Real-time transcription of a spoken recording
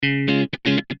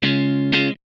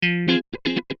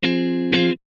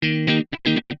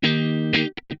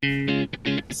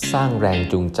สร้างแรง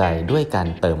จูงใจด้วยการ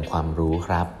เติมความรู้ค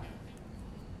รับ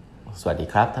สวัสดี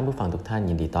ครับท่านผู้ฟังทุกท่าน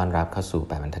ยินดีต้อนรับเข้าสู่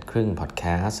8บรรทัดครึ่งพอดแค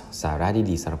สต์สาระ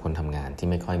ดีๆสำหรับคนทำงานที่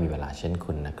ไม่ค่อยมีเวลาเช่น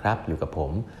คุณนะครับอยู่กับผ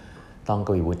มต้องก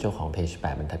วีวุฒิเจ้าของเพจ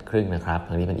8บรรทัดครึ่งนะครับค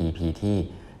รั้งนี้เป็น EP ที่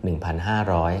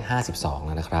1552แ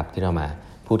ล้วนะครับที่เรามา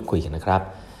พูดคุยกันนะครับ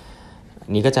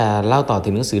นี้ก็จะเล่าต่อถึ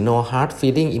งหนังสือ No Hard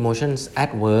Feeling Emotions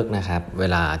at Work นะครับเว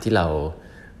ลาที่เรา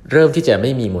เริ่มที่จะไ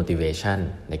ม่มี motivation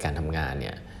ในการทำงานเ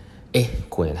นี่ย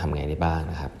ควรจะทำไงได้บ้าง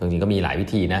นะครับจริงๆก็มีหลายวิ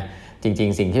ธีนะจริง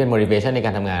ๆสิ่งที่เป็น motivation ในก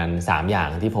ารทำงาน3อย่าง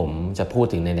ที่ผมจะพูด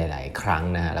ถึงในหลายๆครั้ง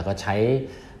นะฮะแล้วก็ใช้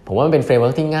ผมว่ามันเป็น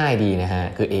framework ที่ง่ายดีนะฮะ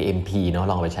คือ AMP เนาะ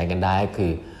ลองไปใช้กันได้คื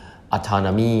อ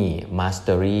autonomy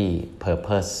mastery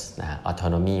purpose นะฮะ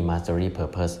autonomy mastery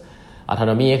purpose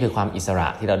autonomy ก็คือความอิสระ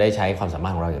ที่เราได้ใช้ความสามาร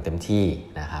ถของเราอย่างเต็มที่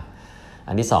นะครับ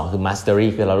อันที่2คือ mastery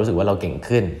คือเรารู้สึกว่าเราเก่ง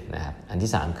ขึ้นนะครับอัน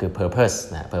ที่3คือ purpose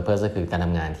นะ purpose ก็คือการท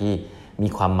ำงานที่มี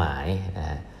ความหมายนะ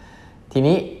ฮะที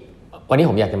นี้วันนี้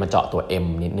ผมอยากจะมาเจาะตัว M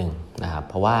นิดนึงนะครับ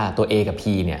เพราะว่าตัว A กับ P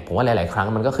เนี่ยผมว่าหลายๆครั้ง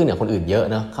มันก็ขึ้นกับคนอื่นเยอะ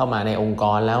เนาะเข้ามาในองค์ก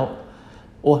รแล้ว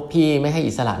พี่ไม่ให้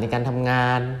อิสระในการทำงา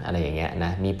นอะไรอย่างเงี้ยน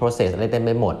ะมี process อะไรเต็มไป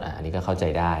หมดอันนี้ก็เข้าใจ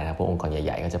ได้นะพวกองค์กรใ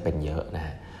หญ่ๆก็จะเป็นเยอะน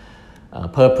ะ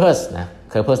purpose นะ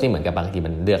purpose นี่เหมือนกับบางทีมั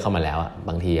นเลือกเข้ามาแล้ว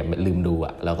บางทีลืมดู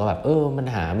เราก็แบบมัน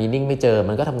หา meaning ไม่เจอ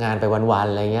มันก็ทำงานไปวัน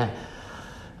ๆอะไรเงี้ย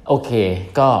โอเค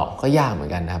ก็ยากเหมือ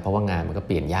นกันนะเพราะว่างานมันก็เ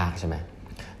ปลี่ยนยากใช่ไหม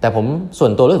แต่ผมส่ว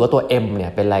นตัวรู้สึกว่าตัว M เนี่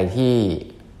ยเป็นอะไรที่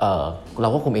เรา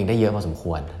ก็คุมเองได้เยอะพอสมค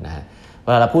วรนะฮะเว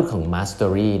ลาเราพูดถึง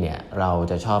mastery เนี่ยเรา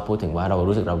จะชอบพูดถึงว่าเรา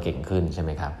รู้สึกเราเก่งขึ้นใช่ไห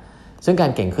มครับซึ่งกา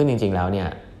รเก่งขึ้นจริงๆแล้วเนี่ย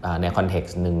ในคอนเท็ก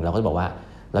ซ์นึงเราก็จะบอกว่า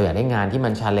เราอยากได้งานที่มั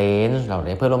น challenge เราไ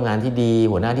ด้เพื่อนร่วมงานที่ดี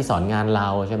หัวหน้าที่สอนงานเรา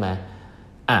ใช่ไหม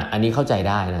อันนี้เข้าใจ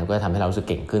ได้นะก็ทำให้เรารู้สึก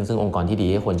เก่งขึ้นซึ่งองค์กรที่ดี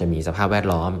ก็ควรจะมีสภาพแวด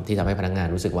ล้อมที่ทำให้พนักงาน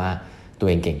รู้สึกว่าตัวเ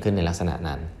องเก่งขึ้นในลักษณะ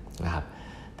นั้นนะครับ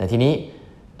แต่ทีนี้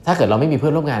ถ้าเกิดเราไม่มีเพื่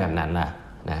อนร่วมงานแบบนั้นล่ะ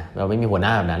นะเราไม่มีหัวหน้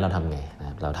าแบบนั้นเราทำไงนะ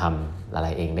เราทำอะไร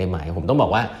เองได้ไหมผมต้องบอ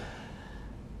กว่า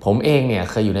ผมเองเนี่ย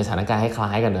เคยอยู่ในสถานการณ์คล้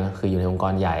ายๆกันนะคืออยู่ในองค์ก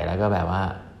รใหญ่แล้วก็แบบว่า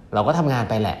เราก็ทำงาน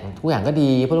ไปแหละทุกอย่างก็ดี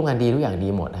เพื่อนร่วมงานดีทุกอย่างดี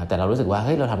หมดนะครับแต่เรารู้สึกว่าเ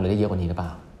ฮ้ยเราทำอะไรได้เยอะกว่านี้หรือเปล่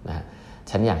านะ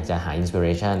ฉันอยากจะหาอินสปิเร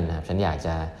ชันนะครับฉันอยากจ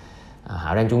ะหา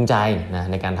แรงจูงใจนะ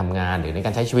ในการทำงานหรือในก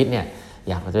ารใช้ชีวิตเนี่ย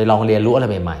อยากจะลองเรียนรู้อะไร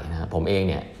ใหม่ๆนะผมเอง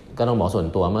เนี่ยก็ต้องบอกส่วน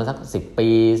ตัวเมื่อสัก10 ปี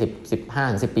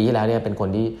15 ปีที่แล้วเนี่ยเป็นคน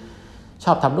ที่ช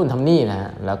อบทำนู่นทำนี่นะฮะ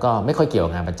แล้วก็ไม่ค่อยเกี่ยวกั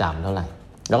บงานประจำเท่าไหร่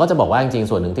แล้วก็จะบอกว่าจริงๆ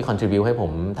ส่วนหนึ่งที่ contribute ให้ผ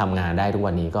มทำงานได้ทุก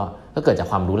วันนี้ก็เกิดจาก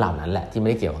ความรู้เหล่านั้นแหละที่ไม่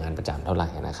ได้เกี่ยวกับงานประจำเท่าไหร่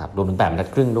นะครับรวมถึง8 บรรทัด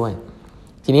ครึ่งด้วย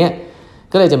ทีนี้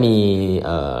ก็เลยจะมี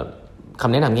ค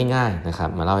ำแนะนำง่ายๆนะครับ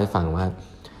มาเล่าให้ฟังว่า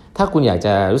ถ้าคุณอยากจ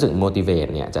ะรู้สึก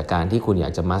motivate เนี่ยจากการที่คุณอยา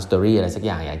กจะ mastery อะไรสักอ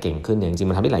ย่างอยากเก่งขึ้นเนี่ยจริงๆ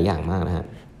มันทำได้หลายอย่างมากนะฮะ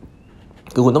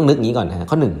คือคุณต้องนึกงี้ก่อนนะฮะ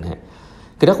ข้อ1นะฮะ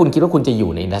คือถ้าคุณคิดว่าคุณจะอยู่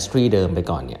ในอินดัสทรีเดิมไป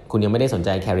ก่อนเนี่ยคุณยังไม่ได้สนใจ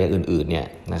แคริเอร์อื่นๆเนี่ย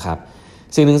นะครับ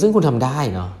สิ่งหนึ่งซึ่งคุณทำได้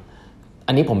เนาะ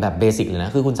อันนี้ผมแบบเบสิกเลยน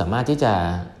ะคือคุณสามารถที่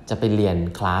จะไปเรียน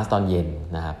คลาสตอนเย็น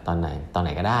นะครับตอนไหน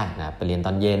ก็ได้นะไปเรียนต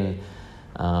อนเย็น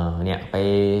เนี่ย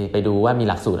ไปดูว่ามี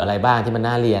หลักสูตรอะไรบ้างที่มัน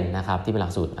น่าเรียนนะครับที่เป็นหลั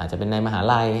กสูตรอาจจะเป็นในมหา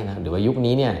ลัยนะหรือว่ายุค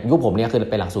นี้เนี่ยยุคผมเนี่ยคือ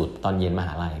เป็นหลักสูตรตอนเย็นมห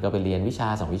าลัยก็ไปเรียนวิชา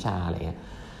2 วิชาอะไรเงี้ย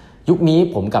ยุคนี้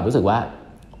ผมกลับรู้สึกว่า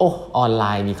ออนไล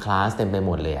น์มีคลาสเต็มไปห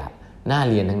มดเลยอะน่า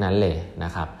เรียนทั้งนั้นเลยน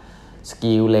ะครับส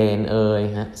กิลเลน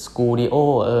สกูดิโอ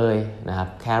นะครับ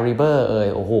แคริเบอร์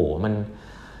โอ้โหมัน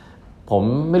ผม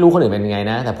ไม่รู้คนอื่นเป็นยังไง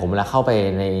นะแต่ผมเวลาเข้าไป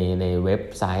ในเว็บ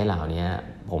ไซต์เหล่านี้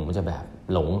ผมจะแบบ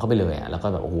หลงเข้าไปเลยแล้วก็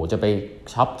แบบโอ้โหจะไป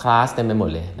ช็อปคลาสเต็มไปหมด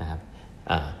เลยนะครับ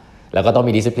แล้วก็ต้อง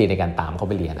มีดิสซิปลินในการตามเข้า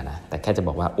ไปเรียนนะแต่แค่จะบ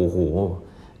อกว่าโอ้โห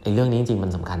ไอ้เรื่องนี้จริงๆมั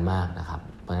นสำคัญมากนะครับ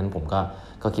เพราะฉะนั้นผม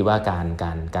ก็คิดว่าก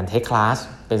ารเทคคลาส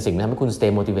เป็นสิ่งที่ทำให้คุณ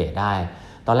stay motivate ได้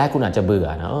ตอนแรกคุณอาจจะเบื่อ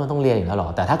นะต้องเรียนอย่างนั้นหรอ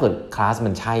แต่ถ้าเกิดคลาสมั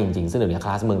นใช่จริงๆซึ่งเดี๋ยวนี้ค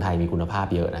ลาสเมืองไทยมีคุณภาพ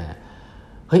เยอะนะฮะ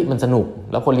เฮ้ยมันสนุก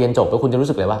แล้วพอเรียนจบแล้วคุณจะรู้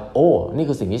สึกเลยว่าโอ้นี่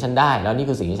คือสิ่งที่ฉันได้แล้วนี่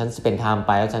คือสิ่งที่ฉันspend timeไ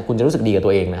ปแล้วคุณจะรู้สึกดีกับตั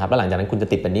วเองนะครับแล้วหลังจากนั้นคุณจะ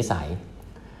ติดเป็นนิสัย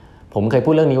ผมเคยพู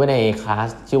ดเรื่องนี้ไว้ในคลาส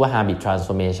ชื่อว่า habit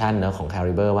transformation นะของ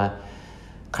Caliber ว่า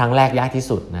ครั้งแรกยากที่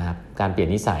สุดนะครับการเปลี่ยน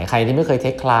นิสัยใครที่ไม่เคยเท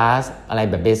คคลาสอะไร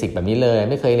แบบเบสิกแบบนี้เลย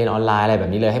ไม่เคยเรียนออนไลน์อะไรแบ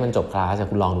บนี้เลยให้มันจบคลาส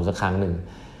คุณลองดูสักครั้งนึง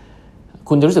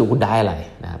คุณจะรู้สึกคุณได้อะไร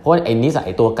นะเพราะว่าไอ้นิสัย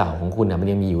ตัวเก่าของคุณมัน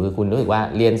ยังมีอยู่คือคุณรู้สึกว่า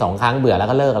เรียน2 ครั้งเบื่อแล้ว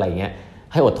ก็เลิกอะไรอย่างเงี้ย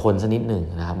ให้อดทนสักนิดนึง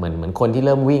นะครับเหมือนคนที่เ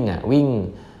ริ่มวิ่ง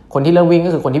คนที่เริ่มวิ่ง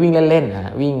ก็คือคนที่วิ่งเล่นๆน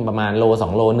ะวิ่งประมาณโล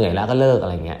2 โลเหนื่อยแล้วก็เลิกอะ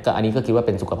ไรเงี้ยก็อันนี้ก็คิดว่าเ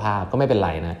ป็นสุขภาพก็ไม่เป็นไร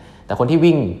นะแต่คนที่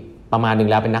วิ่งประมาณนึง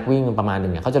แล้วเป็นนักวิ่งประมาณนึ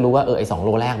งเนี่ยเขาจะรู้ว่าไอ้2 โล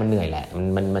แรกมันเหนื่อยแหละ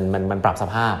มันปรับส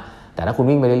ภาพแต่ถ้าคุณ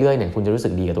วิ่งไปเรื่อยๆเนี่ยคุณจะรู้สึ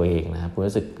กดีกับตัวเองนะครับคุณ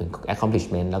รู้สึกถึง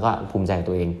accomplishment แล้วก็ภูมิใจ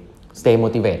ตัวเอง stay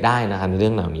motivate ได้นะครับในเรื่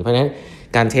องเหล่านี้เพราะฉะนั้น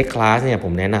การเทคคลาสเนี่ยผ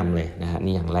มแนะนำเลยนะฮะ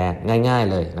นี่อย่างแรกง่าย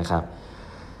ๆเลยนะครับ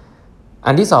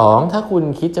อันที่2ถ้าคุณ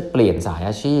คิดจะเปลี่ยนสาย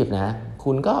อาชีพนะ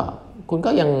คุณก็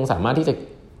ยังสามารถที่จะ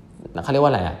เขาเรียกว่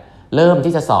าอะไร เริ่ม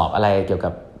ที่จะสอบอะไรเกี่ยวกั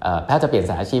บถ้าจะเปลี่ยน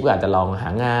สายอาชีพก็อาจจะลองหา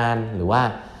งานหรือว่า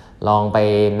ลองไป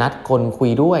นัดคนคุ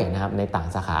ยด้วยนะครับในต่าง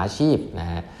สาขาอาชีพนะ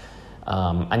ฮะ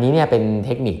อันนี้เนี่ยเป็นเ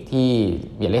ทคนิคที่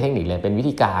อย่าเรียกเทคนิคเลยเป็นวิ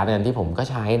ธีการที่ผมก็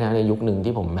ใช้นะในยุคนึง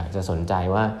ที่ผมอยากจะสนใจ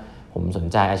ว่าผมสน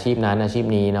ใจอาชีพนั้นอาชีพ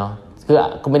นี้เนาะคือ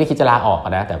ก็ไม่ได้คิดจะลาออก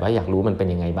นะแต่ว่าอยากรู้มันเป็น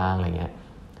ยังไงบ้างอะไรเงี้ย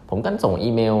ผมก็ส่งอี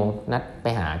เมลนัดไป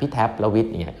หาพี่แท็บลวิท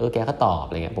ย์เนี่ยแกก็ตอบอ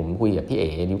ะไรเงี้ยผมคุยกับพี่เอ๋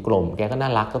นิ้วกลมแกก็น่า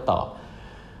รักก็ตอบ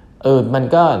มัน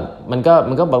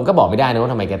ก็บอกไม่ได้นะว่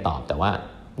าทำไมแกตอบแต่ว่า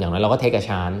อย่างนั้นเราก็ take a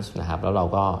chance นะครับแล้ว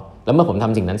เมื่อผมท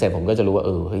ำสิ่งนั้นเสร็จผมก็จะรู้ว่าเ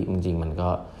ฮ้ยจริงๆมันก็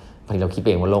บางทีเราคิดเ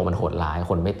องว่าโลกมันโหดร้าย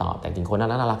คนไม่ตอบแต่จริงคนน่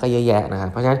ารักก็เยอะแยะนะครับ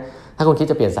เพราะฉะนั้นถ้าคุณคิด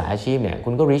จะเปลี่ยนสายอาชีพเนี่ยคุ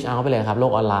ณก็ reach out ไปเลยครับโล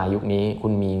กออนไลน์ยุคนี้คุ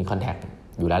ณมี contact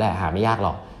อยู่แล้วแหละหาไม่ยากหร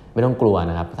อกไม่ต้องกลัว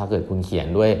นะครับถ้าเกิดคุณเขียน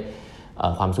ด้วย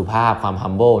ความสุภาพความ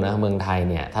humble นะเมืองไทย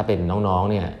เนี่ยถ้าเป็นน้อง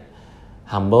ๆเนี่ย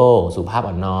humble สุภาพ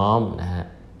อ่อนน้อมนะฮะ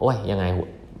โอ้ยยังไง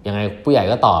ผู้ใหญ่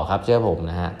ก็ตอบครับเชื่อผม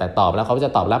นะฮะแต่ตอบแล้วเขาจะ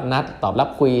ตอบรับนัดตอบรับ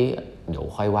คุยเดี๋ยว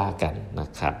ค่อยว่ากันนะ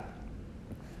ครับ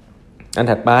อัน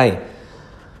ถัดไป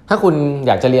ถ้าคุณอ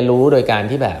ยากจะเรียนรู้โดยการ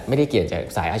ที่แบบไม่ได้เกี่ยวกับ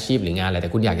สายอาชีพหรืองานอะไรแ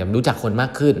ต่คุณอยากจะรู้จักคนมา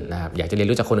กขึ้นนะครับอยากจะเรียน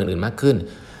รู้จักคนอื่นๆมากขึ้น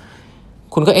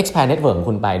คุณก็ expand network ของ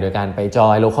คุณไปโดยการไปจอ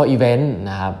ย local event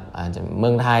นะครับอาจจะเมื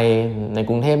องไทยใน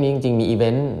กรุงเทพนี้จริงๆมีอีเว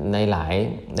นต์ในห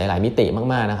ลายมิติ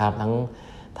มากๆนะครับ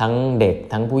ทั้งเด็ก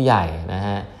ทั้งผู้ใหญ่นะฮ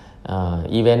ะ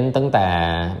อีเวนต์ตั้งแต่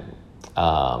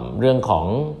เรื่องของ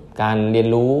การเรียน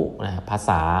รู้นะภาษ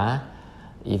า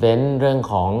อีเวนต์เรื่อง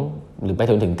ของหรือไป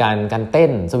ถึงการเต้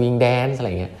นสวิงแดนซ์อะไร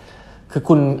เงี้ยคือ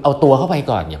คุณเอาตัวเข้าไป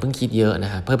ก่อนอย่าเพิ่งคิดเยอะน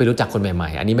ะฮะเพื่อไปรู้จักคนใหม่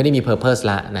ๆอันนี้ไม่ได้มี purpose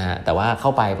ละนะฮะแต่ว่าเข้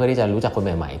าไปเพื่อที่จะรู้จักคนใ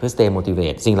หม่ๆเพื่อ stay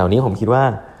motivate สิ่งเหล่านี้ผมคิดว่า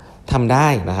ทำได้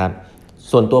นะครับ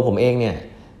ส่วนตัวผมเองเนี่ย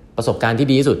ประสบการณ์ที่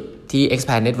ดีที่สุดที่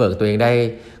expand network ตัวเองได้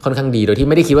ค่อนข้างดีโดยที่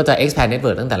ไม่ได้คิดว่าจะ expand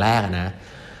network ตั้งแต่แรกนะ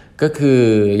ก็คือ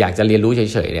อยากจะเรียนรู้เฉ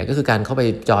ยๆเนี่ยก็คือการเข้าไป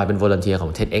จอยเป็น volunteer ขอ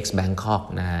ง TEDx Bangkok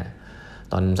นะฮะ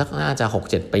ตอนสักน่าจะ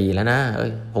 6-7 ปีแล้วนะ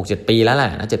6-7 ปีแล้วแหล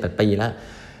ะนะ 7-8 ปีแล้ว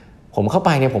ผมเข้าไป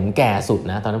เนี่ยผมแก่สุด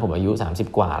นะตอนนั้นผมอายุ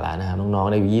30กว่าแล้วนะครับน้อง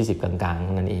ๆอายุ20กลาง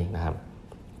ๆนั่นเองนะครับ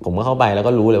ผมก็เข้าไปแล้ว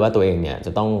ก็รู้เลยว่าตัวเองเนี่ยจ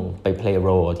ะต้องไป play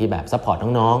role ที่แบบ support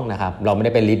น้องๆนะครับเราไม่ไ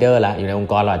ด้เป็น leader แล้วอยู่ในอง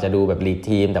ค์กรเราอาจจะดูแบบ lead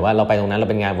team แต่ว่าเราไปตรงนั้นเรา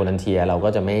เป็นงาน volunteer เราก็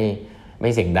จะไม่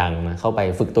เสียงดังนะเข้าไป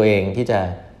ฝึกตัวเองที่จะ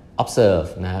observe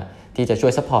นะฮะที่จะช่ว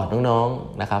ย support น้อง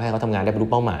ๆนะครับให้เขาทำงานได้บรรลุ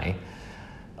เป้าหมาย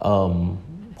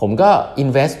ผมก็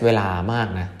invest เวลามาก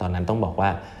นะตอนนั้นต้องบอกว่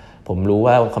าผมรู้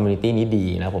ว่า community นี้ดี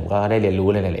นะผมก็ได้เรียนรู้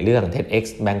ในหลายๆเรื่อง TEDx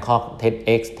Bangkok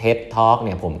TEDx TED Talk เ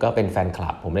นี่ยผมก็เป็นแฟนคลั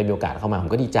บผมได้มีโอกาสเข้ามาผ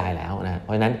มก็ดีใจแล้วนะเพร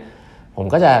าะฉะนั้นผม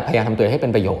ก็จะพยายามทำตัวให้เป็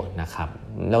นประโยชน์นะครับ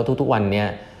แล้วทุกๆวันเนี่ย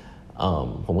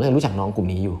ผมก็ยังรู้จักน้องกลุ่ม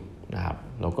นี้อยู่นะครับ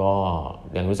แล้วก็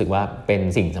ยังรู้สึกว่าเป็น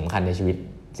สิ่งสำคัญในชีวิต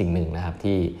สิ่งหนึ่งนะครับ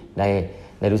ที่ไ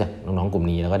ด้รู้จักน้องๆกลุ่ม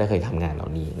นี้แล้วก็ได้เคยทำงานเหล่า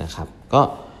นี้นะครับ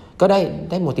ก็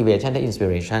ได้ motivation ได้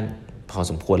inspiration พอ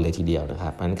สมควรเลยทีเดียวนะครั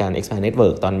บเพราะฉะนั้นการ expand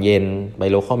network ตอนเย็นไป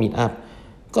local meet up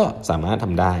ก็สามารถท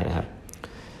ำได้นะครับ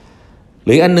ห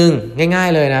รืออันนึงง่าย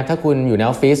ๆเลยนะถ้าคุณอยู่ในอ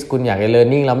อฟฟิศคุณอยากจะ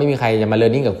learning แล้วไม่มีใครจะมา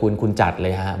learning กับคุณจัดเล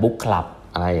ยฮะ book club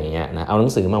อะไรอย่างเงี้ยนะเอาหนั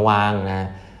งสือมาวางนะ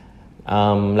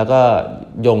แล้วก็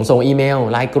ส่งอีเมล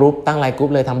ไลน์กรุ๊ปตั้งไลน์กรุ๊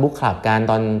ปเลยทำ book club กัน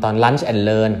ตอน lunch and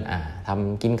learn ท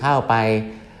ำกินข้าวไป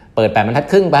เปิด8 บรรทัด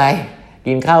ครึ่งไป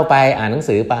กินข้าวไปอ่านหนัง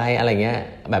สือไปอะไรเงี้ย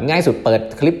แบบง่ายสุดเปิด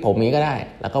คลิปผมนี้ก็ได้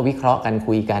แล้วก็วิเคราะห์กัน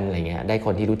คุยกันอะไรเงี้ยได้ค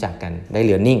นที่รู้จักกันได้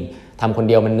learning ทำคน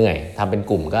เดียวมันเหนื่อยทำเป็น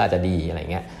กลุ่มก็อาจจะดีอะไร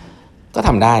เงี้ยก็ท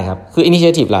ำได้ครับคือ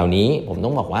initiative เหล่านี้ผมต้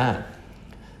องบอกว่า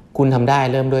คุณทำได้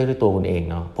เริ่มด้วยตัวคุณเอง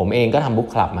เนาะผมเองก็ทำ book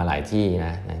club มาหลายที่น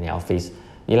ะในออฟฟิศ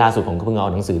นี่ล่าสุดผมก็เพิ่งเอา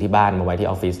หนังสือที่บ้านมาไว้ที่อ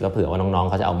อฟฟิศแล้วเผื่อว่าน้องๆ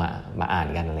เขาจะเอามาอ่าน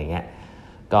กันอะไรเงี้ย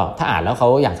ก็ถ้าอ่านแล้วเขา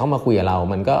อยากเข้ามาคุยกับเรา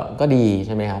มันก็ดีใ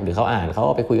ช่ไหมครับหรือเขาอ่านเขาเ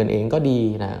อาไปคุยกันเองก็ดี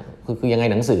นะคือยังไง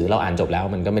หนังสือเราอ่านจบแล้ว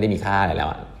มันก็ไม่ได้มีค่าอะไรแล้ว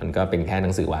มันก็เป็นแค่ห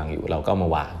นังสือวางอยู่เราก็มา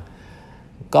วาง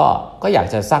ก็อยาก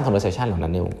จะสร้าง conversation เหล่านั้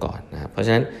นในองค์กรนะครับเพราะฉ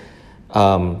ะนั้น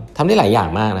ทำได้หลายอย่าง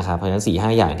มากนะครับเพราะฉะนั้น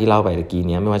 4-5 อย่างที่เล่าไปตะกี้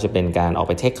นี้ไม่ว่าจะเป็นการออก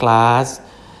ไปเทคคลาส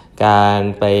การ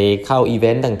ไปเข้าอีเว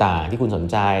นต์ต่างๆที่คุณสน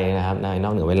ใจนะครับในน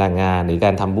อกเหนือเวลางานหรือก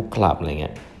ารทำบุ๊กคลับอะไรเ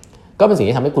งี้ยก็เป็นสิ่ง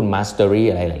ที่ทำให้คุณมาสเตอรี่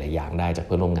อะไรหลายๆอย่างได้จากเ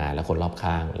พื่อนร่วมงานและคนรอบ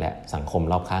ข้างและสังคม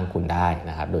รอบข้างคุณได้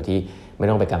นะครับโดยที่ไม่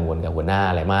ต้องไปกังวลกับหัวหน้า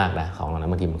อะไรมากนะของเหล่านั้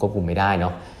นบางทีมันควบคุมไม่ได้เนา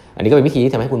ะอันนี้ก็เป็นวิธี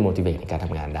ที่ทำให้คุณ motivate ในการท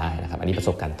ำงานได้นะครับอันนี้ประส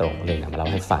บการณ์ตรงเลยนะมาเล่า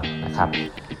ให้ฟังนะครับ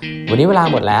วันนี้เวลา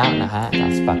หมดแล้วนะฮะ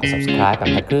ฝากกด subscribe กับ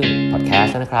ทัดครึ่ง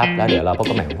podcast นะครับแล้วเดี๋ยวเราพบ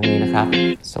กันใหม่วันพรุ่งนี้นะครับ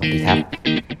สวัสดีครั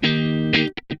บ